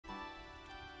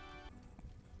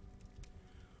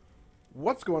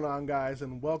What's going on, guys,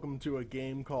 and welcome to a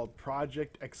game called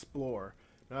Project Explore.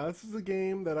 Now, this is a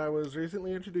game that I was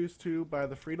recently introduced to by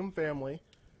the Freedom family.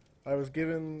 I was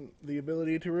given the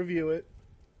ability to review it,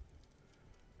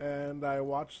 and I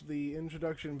watched the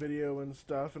introduction video and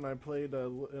stuff, and I played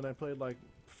like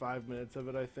 5 minutes of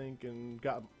it, I think, and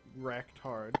got wrecked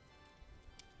hard.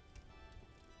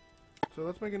 So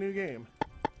let's make a new game.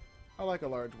 I like a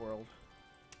large world.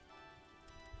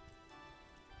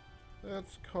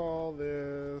 Let's call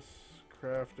this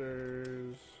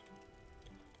Crafter's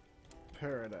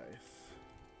Paradise.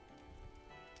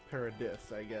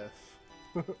 Paradis, I guess.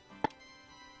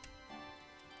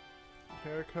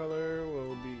 Hair color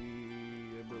will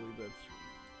be, I believe that's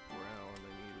brown. I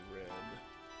need red.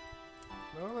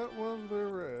 No, that was the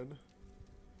red.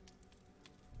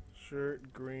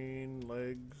 Shirt, green,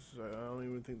 legs. I don't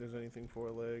even think there's anything for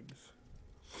legs.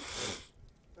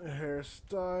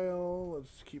 Hairstyle,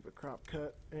 let's keep a crop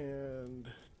cut, and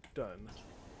done.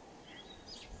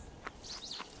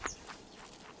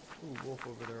 Ooh, wolf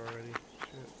over there already.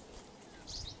 Shit.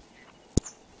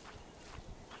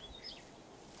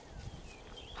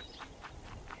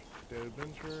 Dead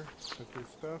adventurer, took his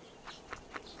stuff.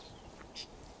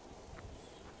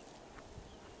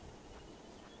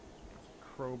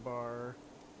 Crowbar.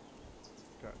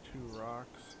 Got 2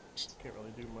 rocks. Can't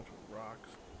really do much with rocks.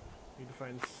 Need to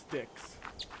find sticks.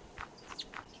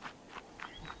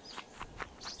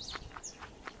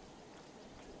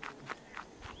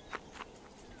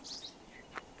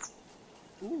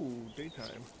 Ooh,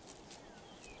 daytime.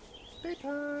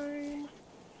 Daytime!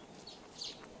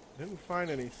 Didn't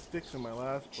find any sticks in my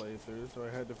last playthrough, so I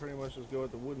had to pretty much just go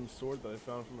with the wooden sword that I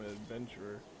found from an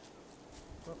adventurer.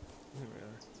 Oh, here we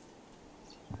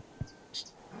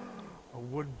are. A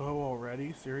wood bow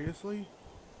already? Seriously?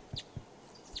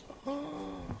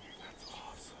 Oh, that's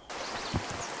awesome. I'm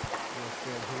gonna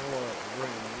stand here while it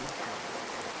rains.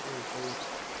 Seriously.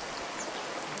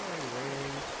 Oh, it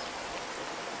rains.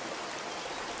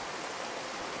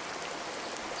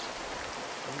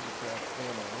 I need to craft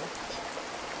ammo.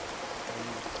 I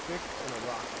need a stick and a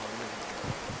rock on me.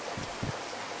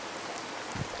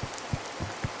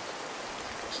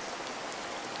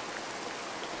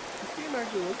 This game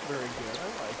actually looks very good. I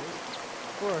like it.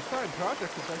 For a side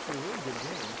project, it's actually a really good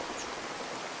game.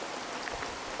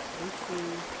 This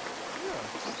is, yeah,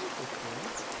 I think this game.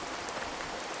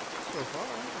 So far, I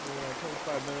played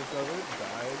 5 minutes of it,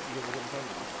 died, because I couldn't find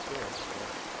the stick.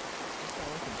 That's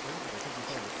all I can think of. I couldn't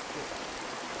find the stick.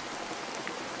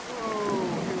 Whoa,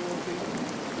 here will be.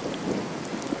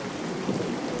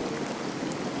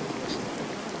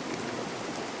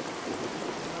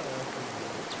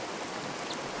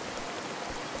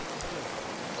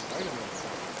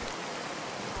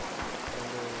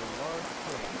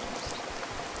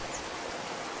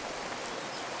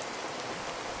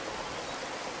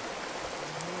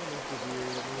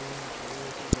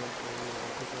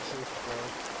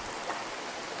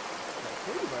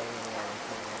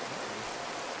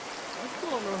 I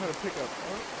still don't know how to pick up. I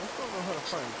still don't know how to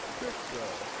find sticks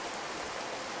though.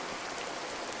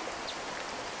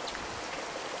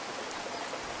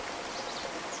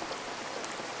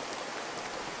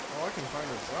 Oh, I can find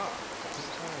a rock. I can't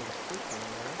find a stick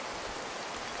anywhere.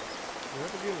 Do you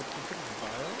have to be in a specific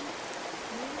biome?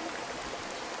 Maybe?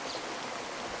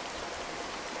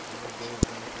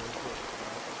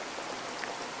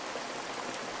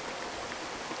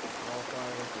 All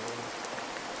fire, good.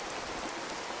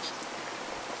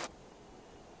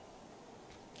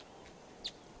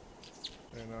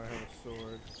 And now I have a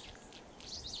sword.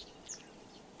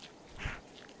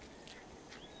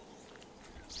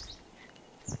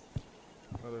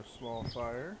 Another small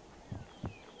fire.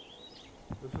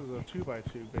 This is a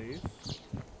 2x2 base.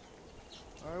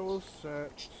 I will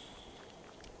set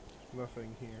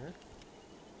nothing here.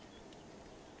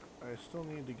 I still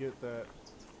need to get that.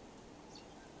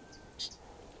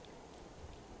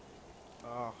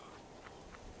 Ah.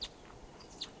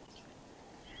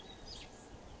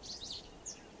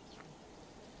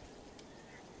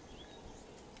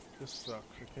 This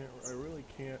sucks. I really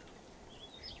can't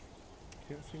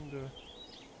seem to.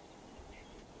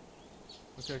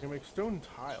 Okay, I can make stone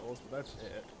tiles, but that's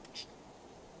it.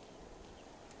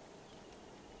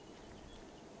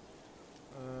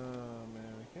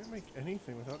 Man, I can't make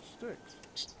anything without sticks.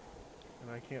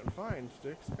 And I can't find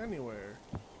sticks anywhere.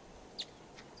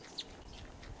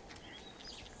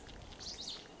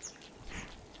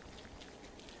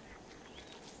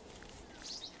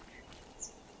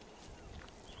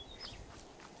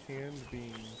 Canned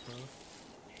beans, huh?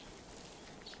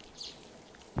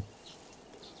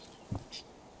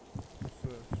 What's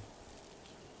this?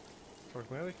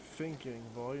 Pragmatic Thinking,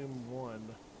 Volume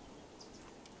 1.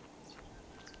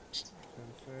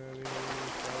 Sincerity,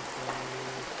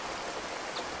 self-centered.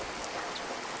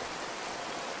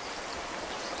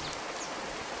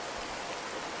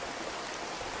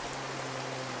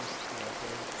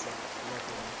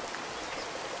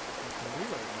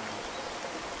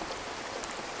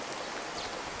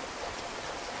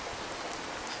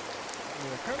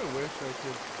 I kind of wish I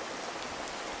could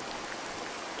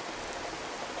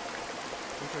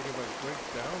like break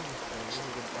down this thing.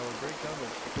 I would break down the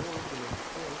skills and the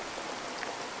skills.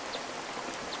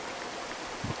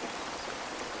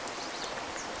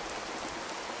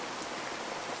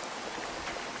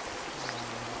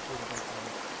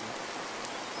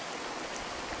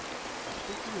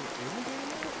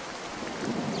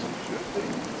 Should be.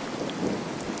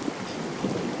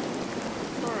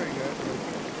 Sorry guys, I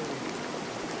can't really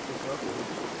pick this up and do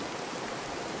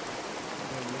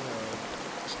anything.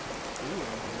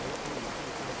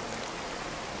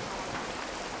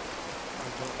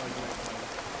 I don't like that kind of.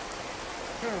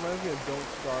 Kind of reminds me of Don't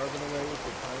Starve in a way with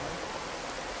the timer.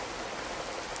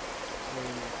 I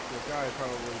mean, the guy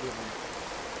probably didn't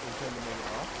intend to make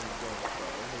it off and Don't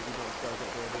Starve. Maybe Don't Starve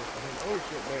up there it is for him. Oh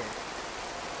shit, bear.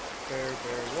 Bear,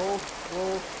 wolf.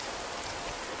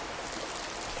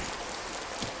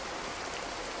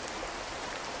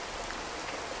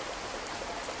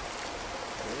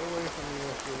 Get away from me,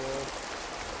 Mr. Wolf.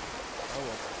 I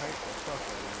will pipe the fuck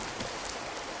out of you.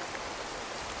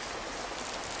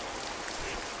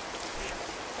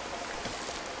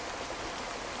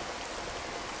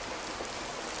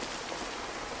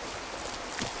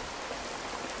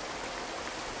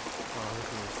 Oh,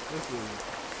 this is...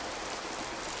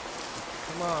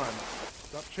 Come on.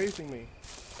 Stop chasing me.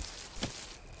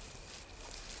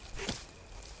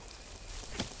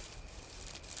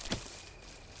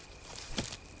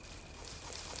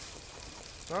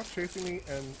 Stop chasing me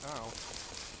and ow.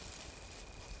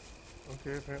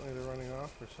 Okay, apparently they're running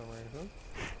off for some reason.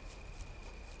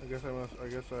 I guess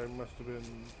I must have been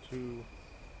too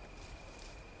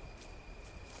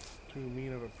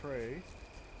mean of a prey.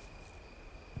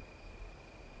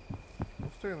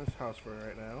 Let's stay in this house for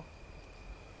right now.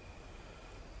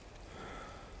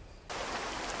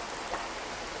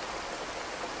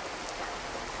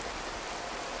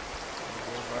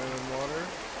 Vitamin water.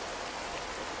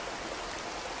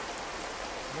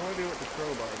 No idea what the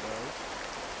crowbar does.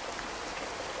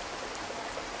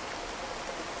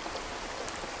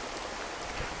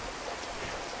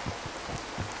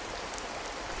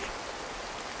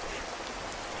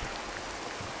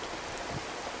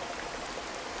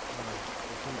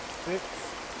 Some sticks.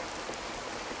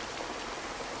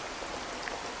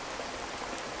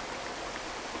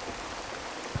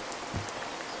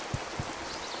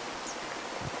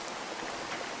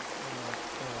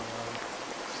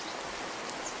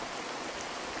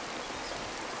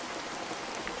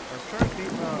 I was trying to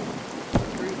keep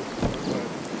free this one,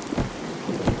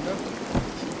 but nothing.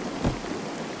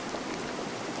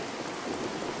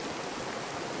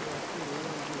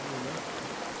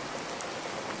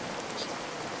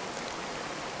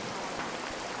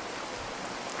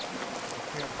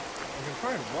 I can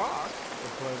find rocks for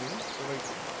plenty, but I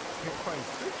can't find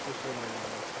sticks for some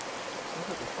reason. Looks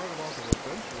like the front of all the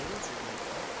adventures.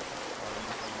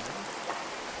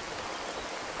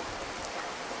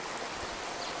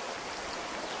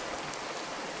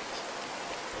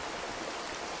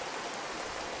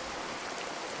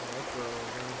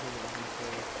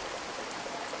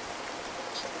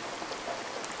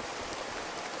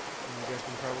 You guys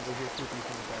can probably hear poopies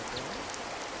in the background.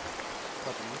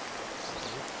 Puppies.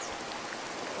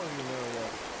 I don't even know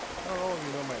yet. I don't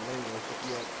even know my language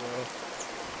yet, so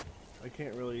I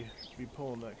can't really be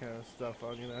pulling that kind of stuff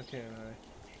on you now, can I?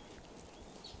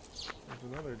 There's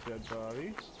another dead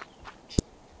body.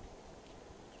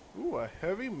 Ooh, a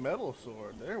heavy metal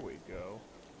sword. There we go.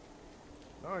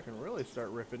 Now I can really start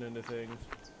ripping into things.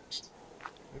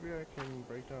 Maybe I can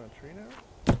break down a tree now?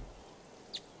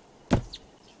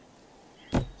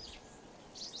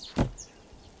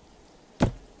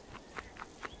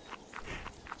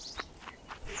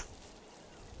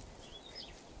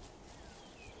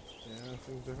 Yeah, this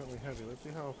thing's definitely heavy. Let's see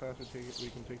how fast we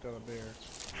can take down a bear.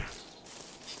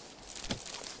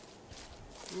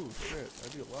 Ooh, shit. I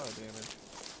do a lot of damage.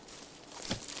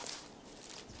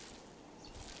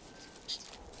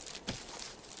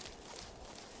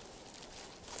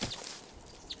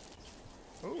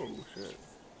 Oh, shit.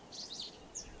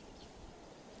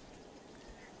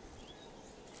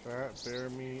 Fat, bear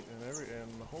meat,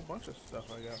 and a whole bunch of stuff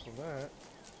I got from that.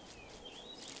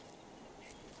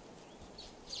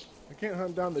 I can't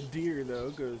hunt down the deer though,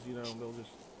 because you know they'll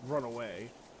just run away.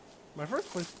 My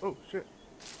first place. Oh shit.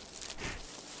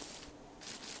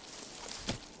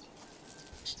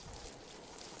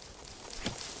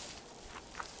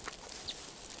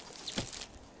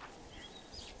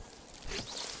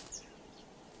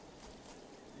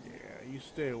 Yeah, you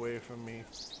stay away from me.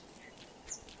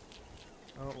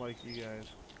 I don't like you guys.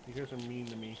 You guys are mean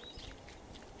to me.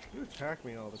 You attack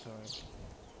me all the time.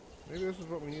 Maybe this is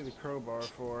what we need the crowbar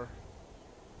for.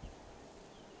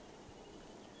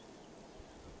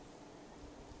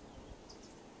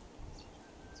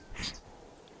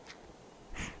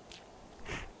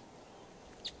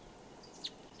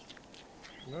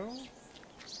 No?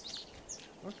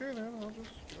 Okay then, I'll just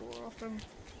go off and...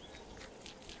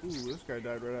 Ooh, this guy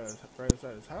died right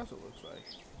outside his house, it looks like.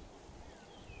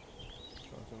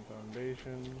 Got some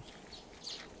foundations.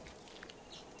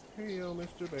 Hey yo,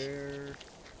 Mr. Bear.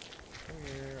 Come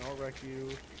here, I'll wreck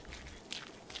you.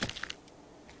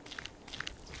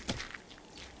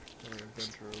 There's an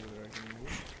adventure over there I can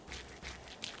use.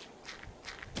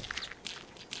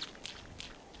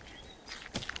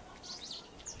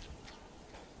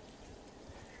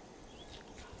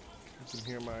 You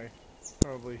can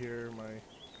probably hear my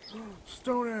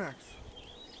stone axe!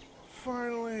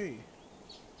 Finally!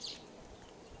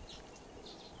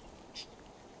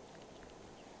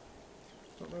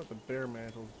 Don't know what the bear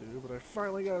mantles do, but I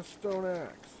finally got a stone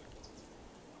axe.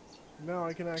 Now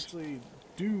I can actually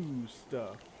do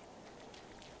stuff.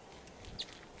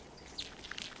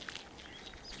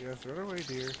 Yes, run away,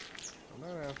 dear. I'm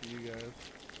not after you guys.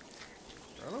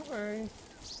 Run away.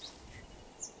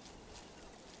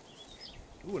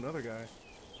 Ooh, another guy.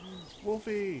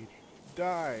 Wolfie!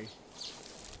 Die!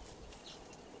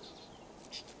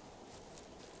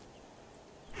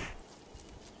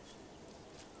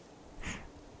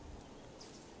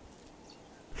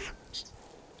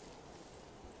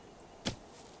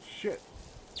 Shit!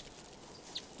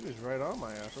 He was right on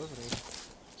my ass, wasn't he?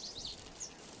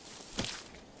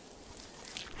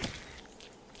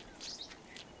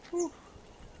 Whew.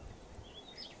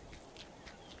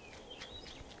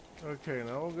 Okay,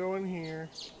 now we'll go in here.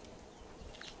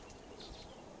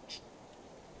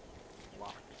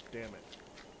 Locked. Damn it.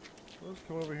 Let's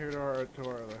come over here to our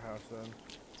other house then.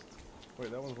 Wait,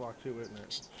 that one's locked too, isn't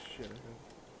it? Shit.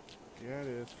 Yeah, it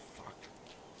is. Fuck.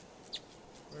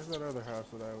 Where's that other house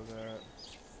that I was at?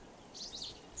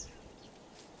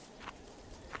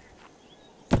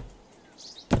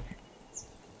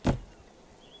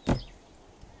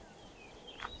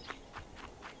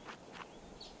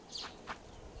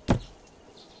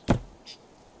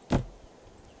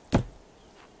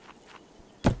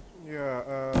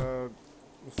 Yeah,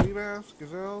 the sea bass,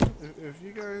 gazelle. If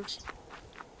you guys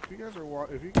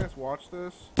watch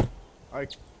this, I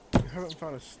haven't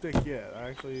found a stick yet. I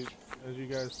actually, as you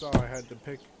guys saw, I had to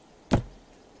pick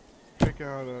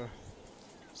out a.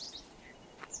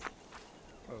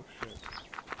 Oh shit!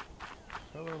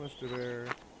 Hello, Mr. Bear.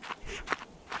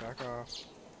 Back off.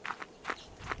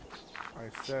 I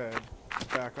said,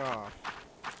 back off.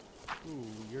 Ooh,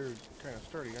 you're kind of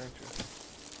sturdy, aren't you?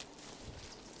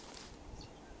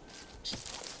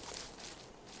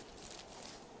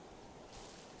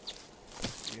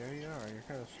 Yeah, you are. You're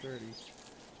kind of sturdy.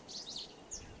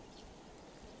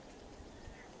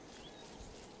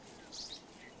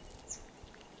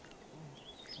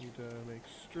 Need to make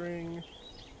string.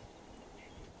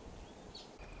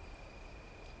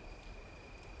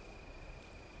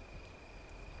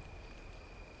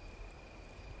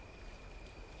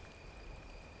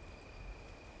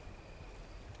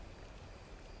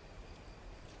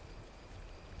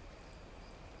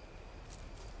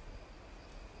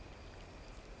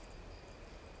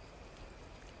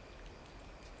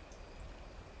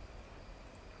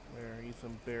 There, eat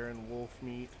some bear and wolf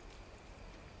meat.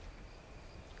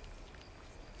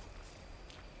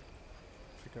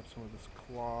 Pick up some of this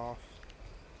cloth.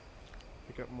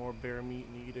 Pick up more bear meat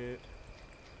and eat it.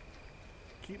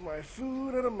 Keep my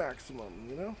food at a maximum,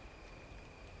 you know?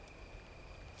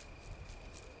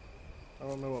 I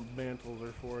don't know what mantles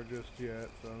are for just yet,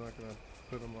 so I'm not gonna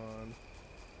put them on.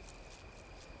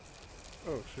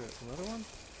 Oh shit, another one?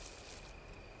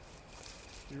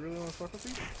 You really want to fuck with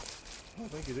these? I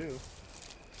don't think you do.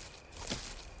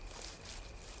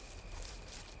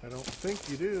 I don't think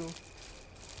you do.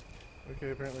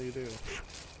 Okay, apparently you do.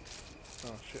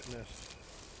 Oh shit, missed.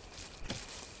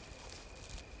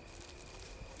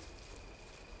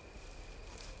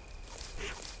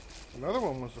 Another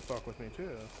one wants to fuck with me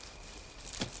too.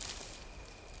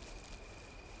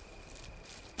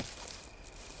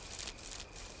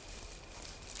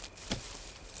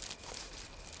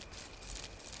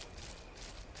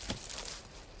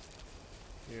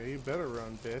 Yeah, you better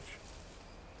run, bitch.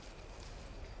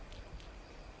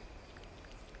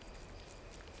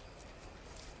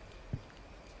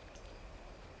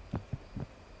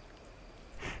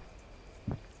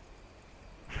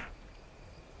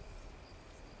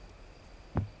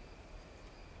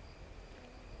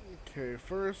 Okay,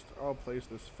 first I'll place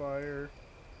this fire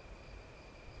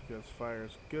because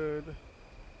fire's good.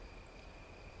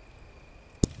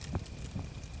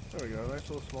 There we go, nice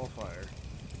little small fire.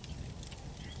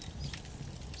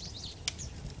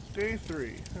 Day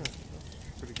 3. Huh,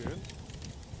 that's pretty good,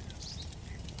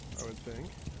 I would think.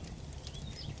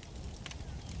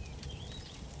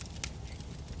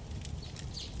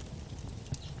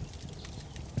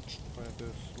 Plant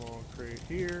this small crate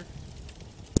here.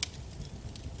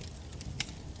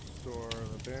 Store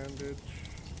the bandage.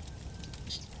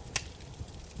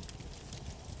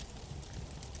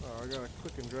 Oh, I gotta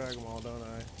click and drag them all, don't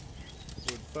I?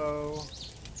 Wood bow.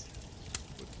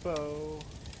 Wood bow.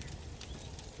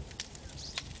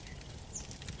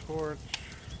 Torch.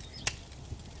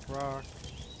 Rock.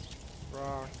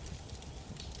 Rock.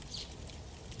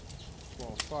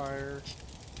 Small fire.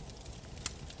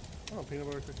 Oh, peanut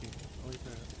butter cookie. I like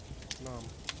that. Nom.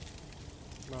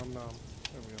 Nom nom.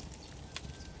 There we go.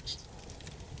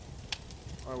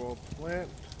 I will plant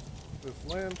this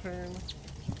lantern.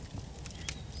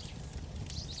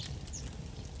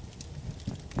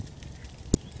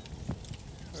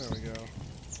 There we go.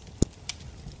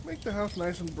 Make the house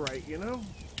nice and bright, you know?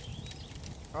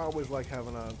 I always like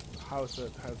having a house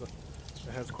that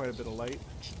has quite a bit of light.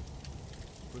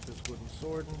 Put this wooden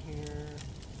sword in here.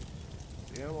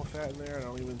 The animal fat in there. I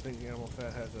don't even think the animal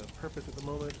fat has a purpose at the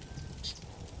moment.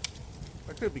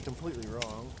 I could be completely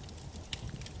wrong.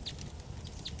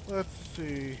 Let's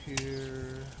see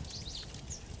here.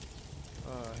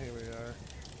 Here we are.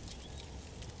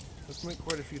 Let's make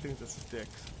quite a few things of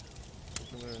sticks.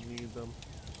 I'm gonna need them.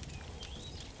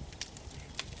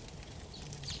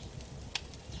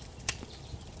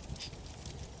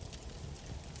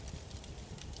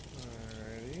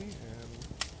 Alrighty,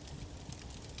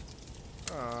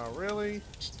 and really?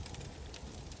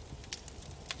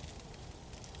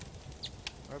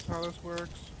 That's how this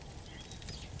works?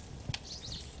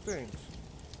 Stinks.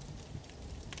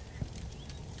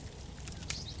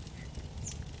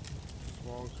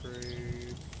 Small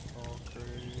crate, small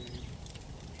crate.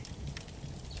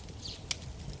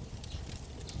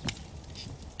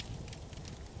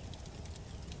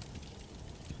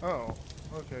 Oh,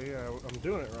 okay, yeah, I'm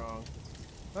doing it wrong.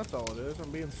 That's all it is. I'm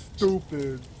being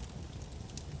stupid.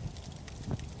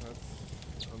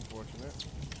 That's unfortunate.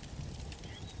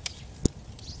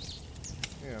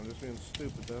 Yeah, I'm just being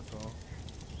stupid, that's all.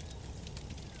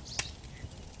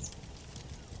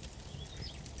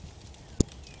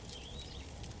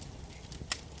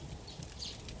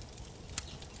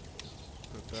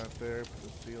 Put that there, put the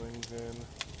ceilings in.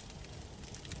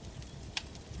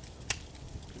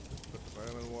 Put the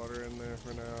vitamin water in there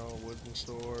for now, wooden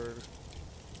sword,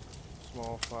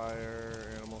 small fire,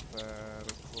 animal fat,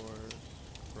 of course,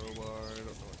 crowbar, I don't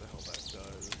know what the hell that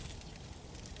does.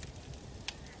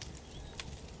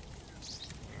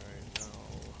 Alright, now,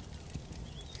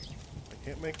 I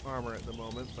can't make armor at the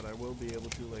moment, but I will be able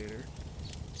to later.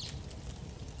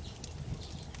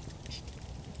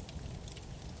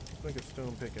 Make a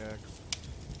stone pickaxe.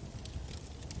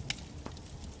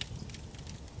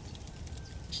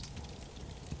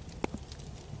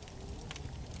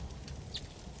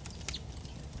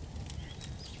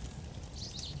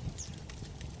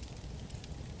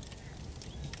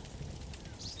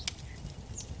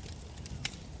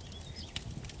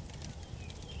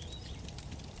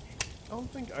 I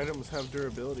don't think items have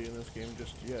durability in this game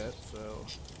just yet, so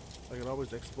I can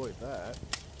always exploit that.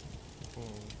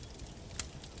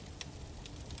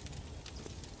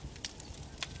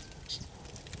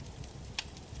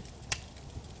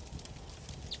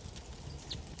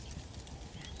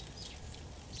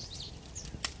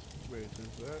 Wait,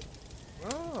 is that?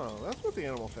 Oh, that's what the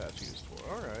animal fat's used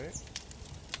for. Alright.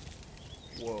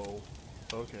 Whoa.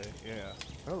 Okay, yeah.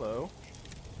 Hello.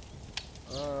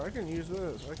 I can use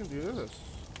this. I can do this.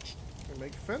 I can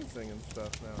make fencing and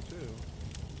stuff now, too.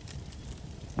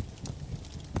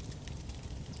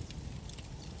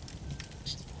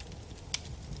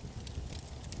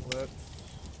 Let's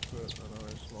put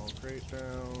another small crate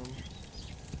down.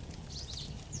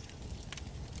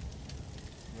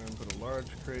 And then put a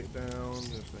large crate down,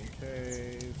 just in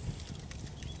case.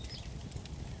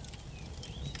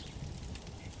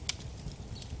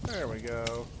 There we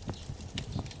go.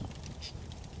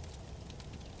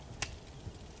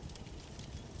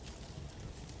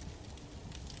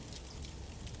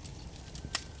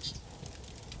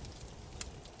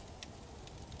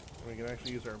 We can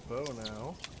actually use our bow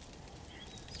now.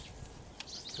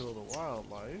 Kill the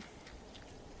wildlife.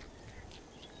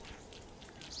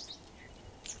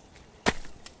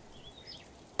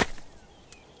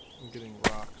 I'm getting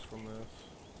rocks from this.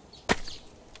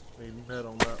 Need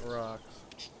metal, not rocks.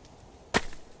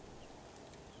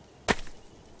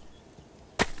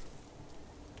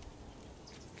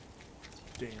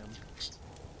 Damn.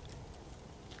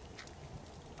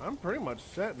 I'm pretty much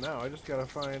set now. I just gotta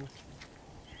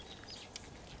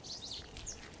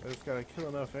kill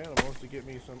enough animals to get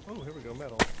me some. Oh, here we go,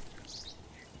 metal.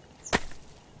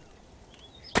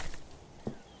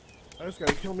 I just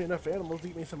gotta kill me enough animals to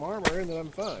get me some armor, and then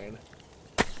I'm fine.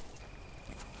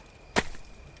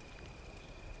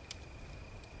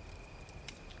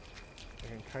 I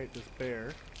can kite this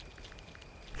bear.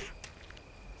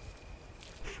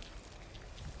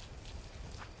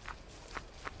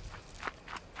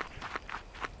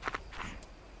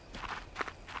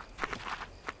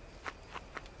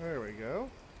 There we go.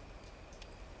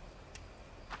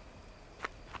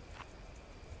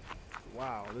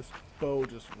 Wow, this bow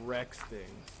just wrecks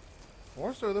things.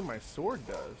 More so than my sword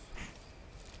does.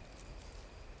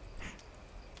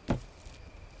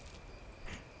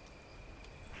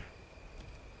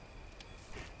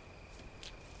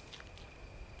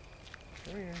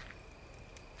 Come here.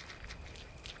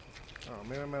 Oh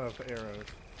man, I'm out of arrows.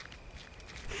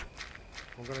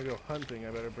 I'm gonna go hunting. I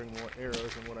better bring more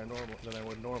arrows than I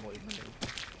would normally bring.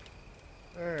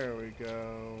 There we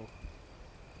go.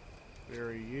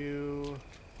 Bury you.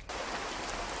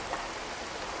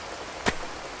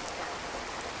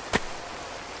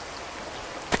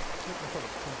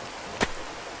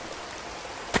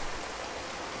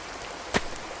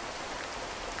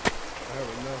 I have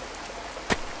enough.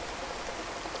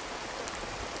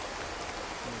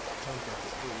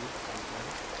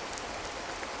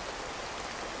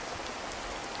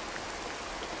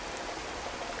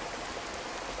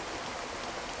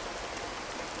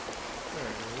 There it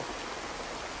is.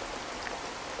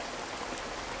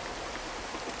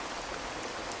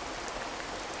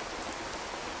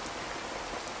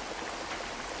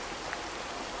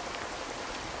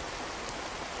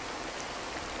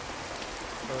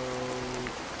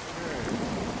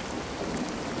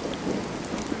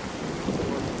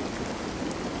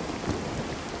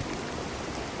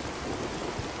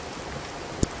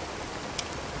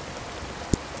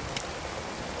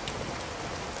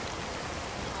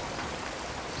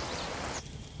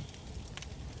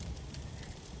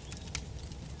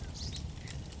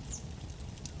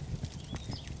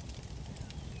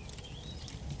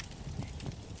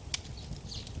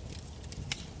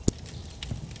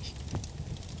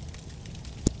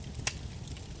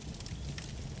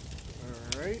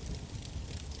 Alright.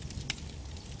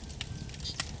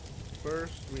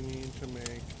 First, we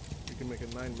can make a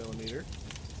 9mm,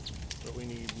 but we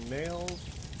need nails,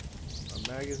 a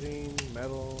magazine,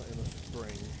 metal, and a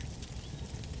spring.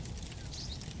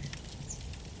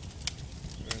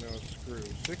 And now a screw.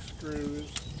 6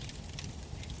 screws,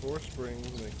 4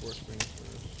 springs. Make 4 springs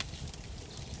first.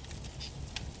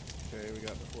 Okay, we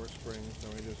got the 4 springs. Now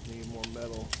we just need more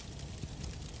metal.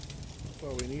 That's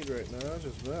all we need right now,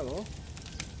 just metal.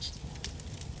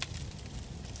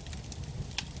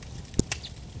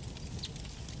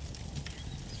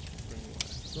 Bring my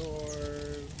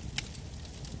sword.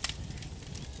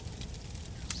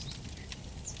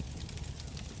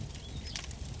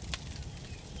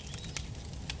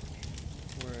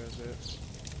 Where is it?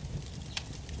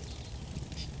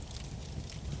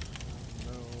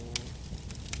 No.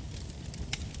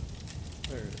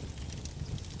 There it is.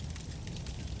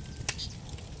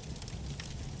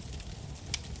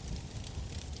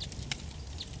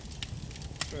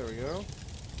 There we go.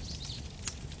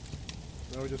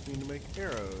 Now we just need to make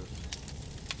arrows.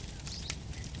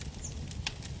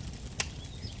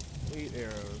 8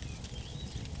 arrows.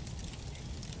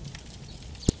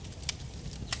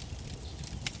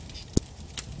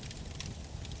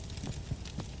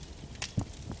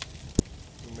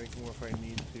 I'll make more if I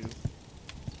need to.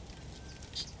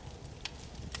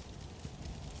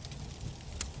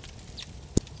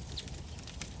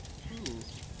 Ooh,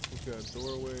 we've got a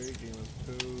doorway, game of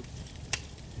codes.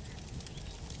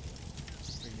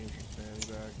 Bringing some sand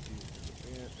back,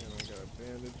 and I got a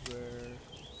bandage there.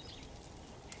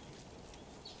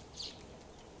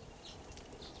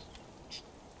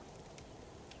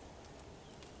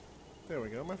 There we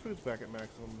go, my food's back at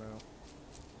maximum now.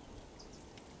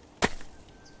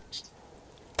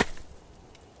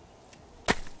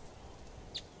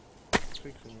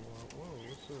 Takes a while. Whoa,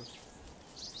 what's this?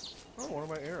 Oh, one of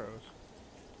my arrows.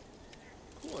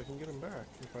 Cool, I can get them back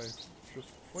if I just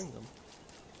fling them.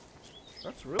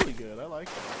 That's really good. I like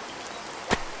that.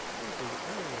 Hey,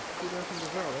 that's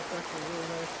actually a really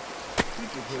nice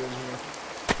feature put in here.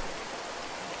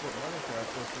 That's what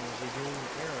Minecraft system is. They're doing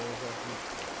arrows after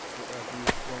you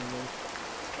swung them.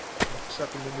 Stuck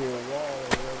into a wall or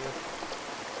whatever.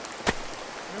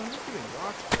 Man, I'm just getting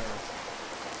rocks now.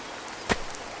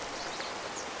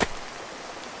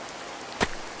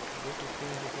 This is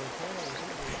things that like, oh,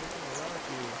 we're taking a rock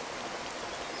here.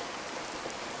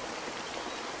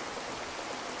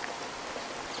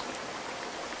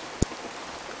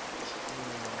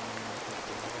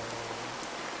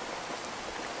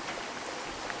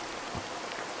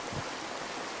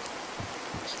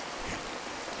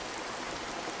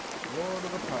 Lord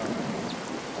of the Pie.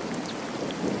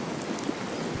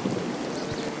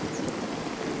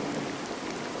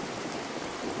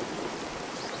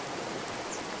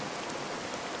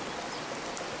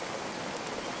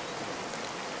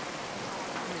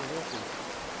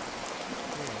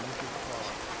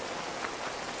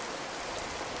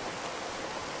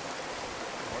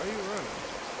 Why are you running?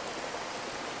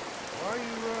 Why are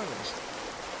you running?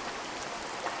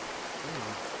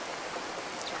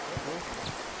 That wolf is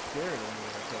scared of me,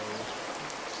 I tell you.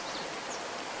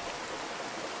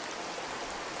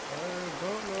 I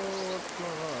don't know what's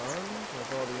going on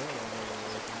with all the animals that are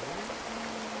working there.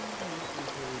 This is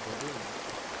really good.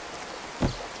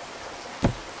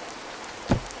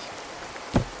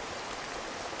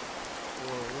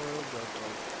 For a world that's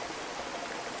like...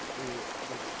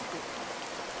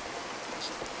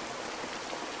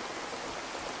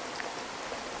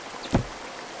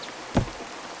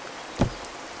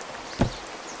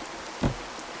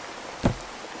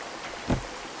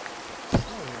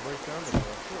 down to that,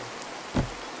 too.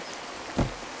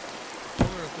 I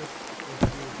wonder if this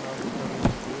is how we're going to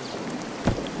do it.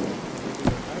 Maybe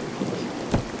they're hiding something.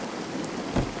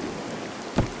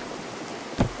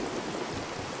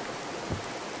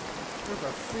 There's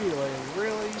a ceiling,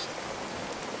 really?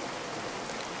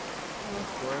 Oh,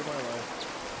 story of my life.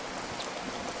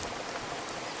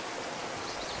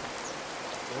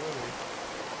 Really?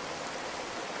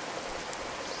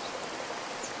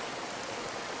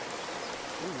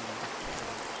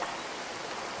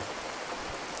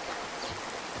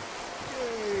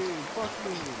 Yay! Fuck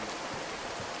me!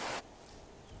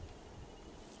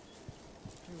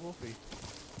 Hey, Wolfie.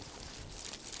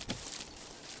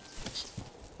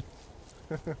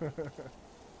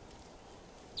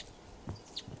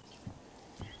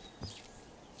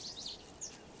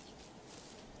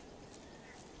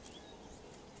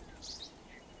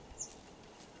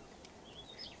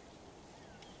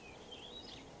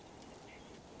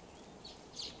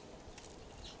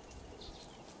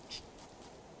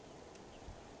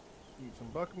 Eat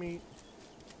some buck meat.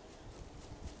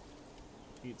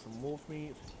 Eat some wolf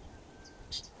meat.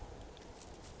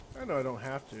 I know I don't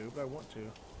have to, but I want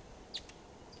to.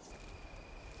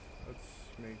 Let's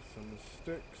make some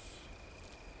sticks.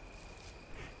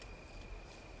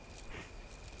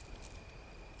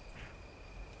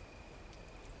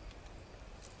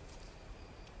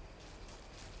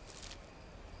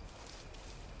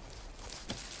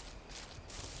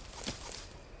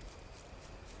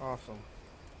 Awesome.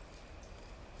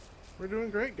 We're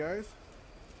doing great, guys.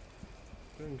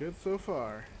 Doing good so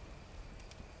far.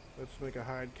 Let's make a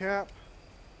hide cap.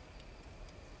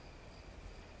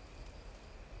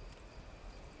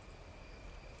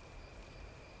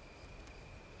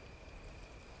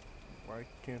 Why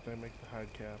can't I make the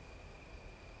hide cap?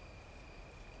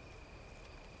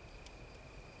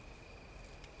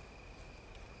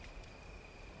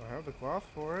 I have the cloth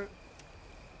for it.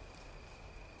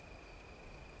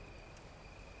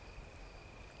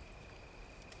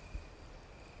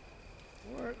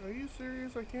 What? Are you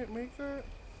serious? I can't make that?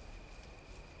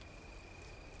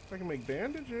 I can make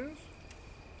bandages.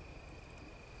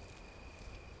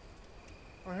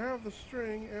 I have the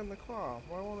string and the cloth.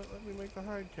 Why won't it let me make the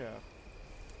hide cap?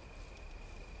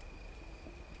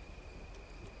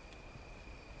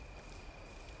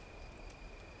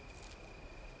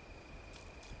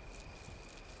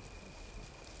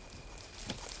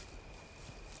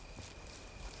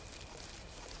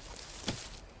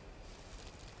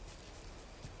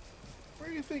 Where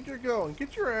do you think you're going?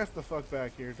 Get your ass the fuck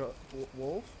back here,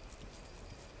 Wolf.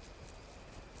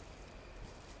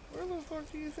 Where the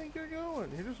fuck do you think you're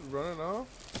going? You're just running off?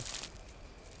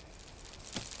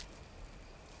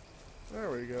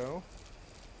 There we go.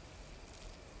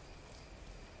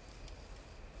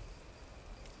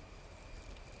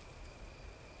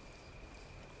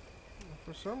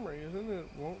 For some reason, it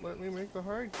won't let me make the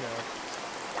hide cap.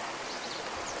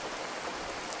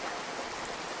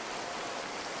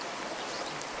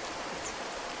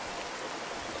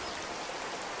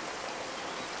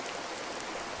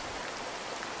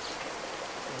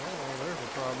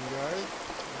 guys.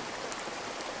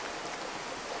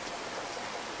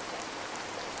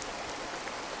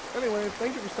 Anyway,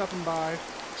 thank you for stopping by.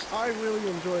 I really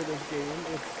enjoy this game.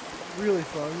 It's really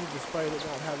fun, despite it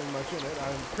not having much in it.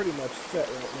 I'm pretty much set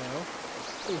right now.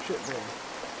 Oh shit, boy.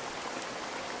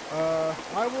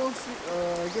 I will see,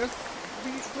 I guess,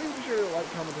 please be sure to like,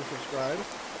 comment, and subscribe.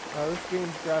 This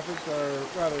game's graphics are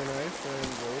rather nice and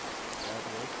great.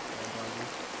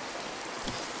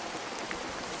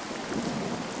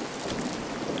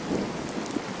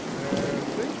 And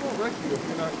things won't wreck you if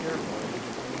you're not careful.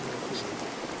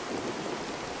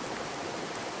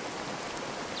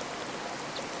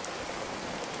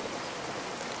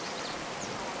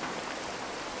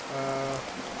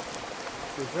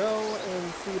 Gazelle and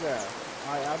Seabass,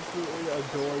 I absolutely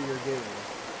adore your game.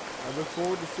 I look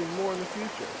forward to seeing more in the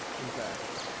future, in fact.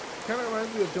 It kind of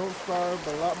reminds me of Don't Starve,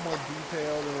 but a lot more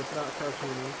detailed and it's not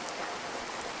cartoony.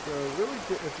 So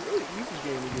it's a really easy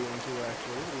game to get into,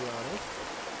 actually, to be honest.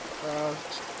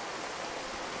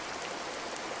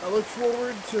 I look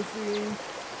forward to seeing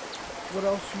what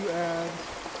else you add.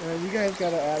 And you guys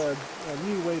gotta add a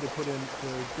new way to put in to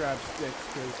grab sticks,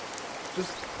 because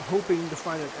just hoping to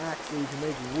find an axe so you can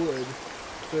make wood,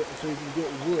 so you can get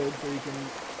wood, so you can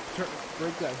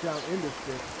break that down into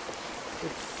sticks.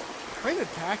 It's kind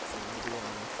of taxing, to be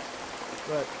honest.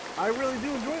 But I really do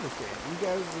enjoy this game. You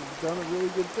guys have done a really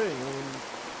good thing. I mean,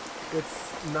 it's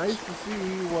nice to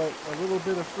see what a little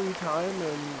bit of free time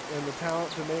and the talent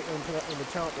to make and the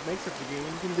talent that makes up the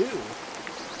game can do.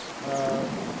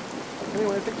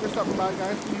 Anyway, thanks for stopping by,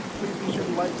 guys. Please be sure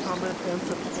to like, comment, and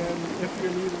if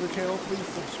you're new to the channel, please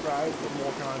subscribe for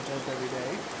more content every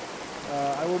day.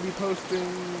 I will be posting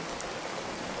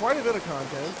quite a bit of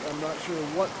content. I'm not sure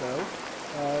what though.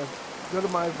 Go to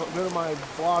my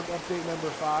vlog update number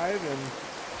 5 and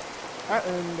out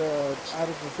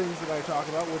of the things that I talk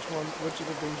about, which of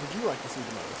the things would you like to see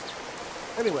the most?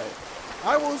 Anyway,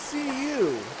 I will see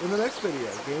you in the next video,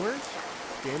 gamers.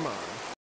 Game on.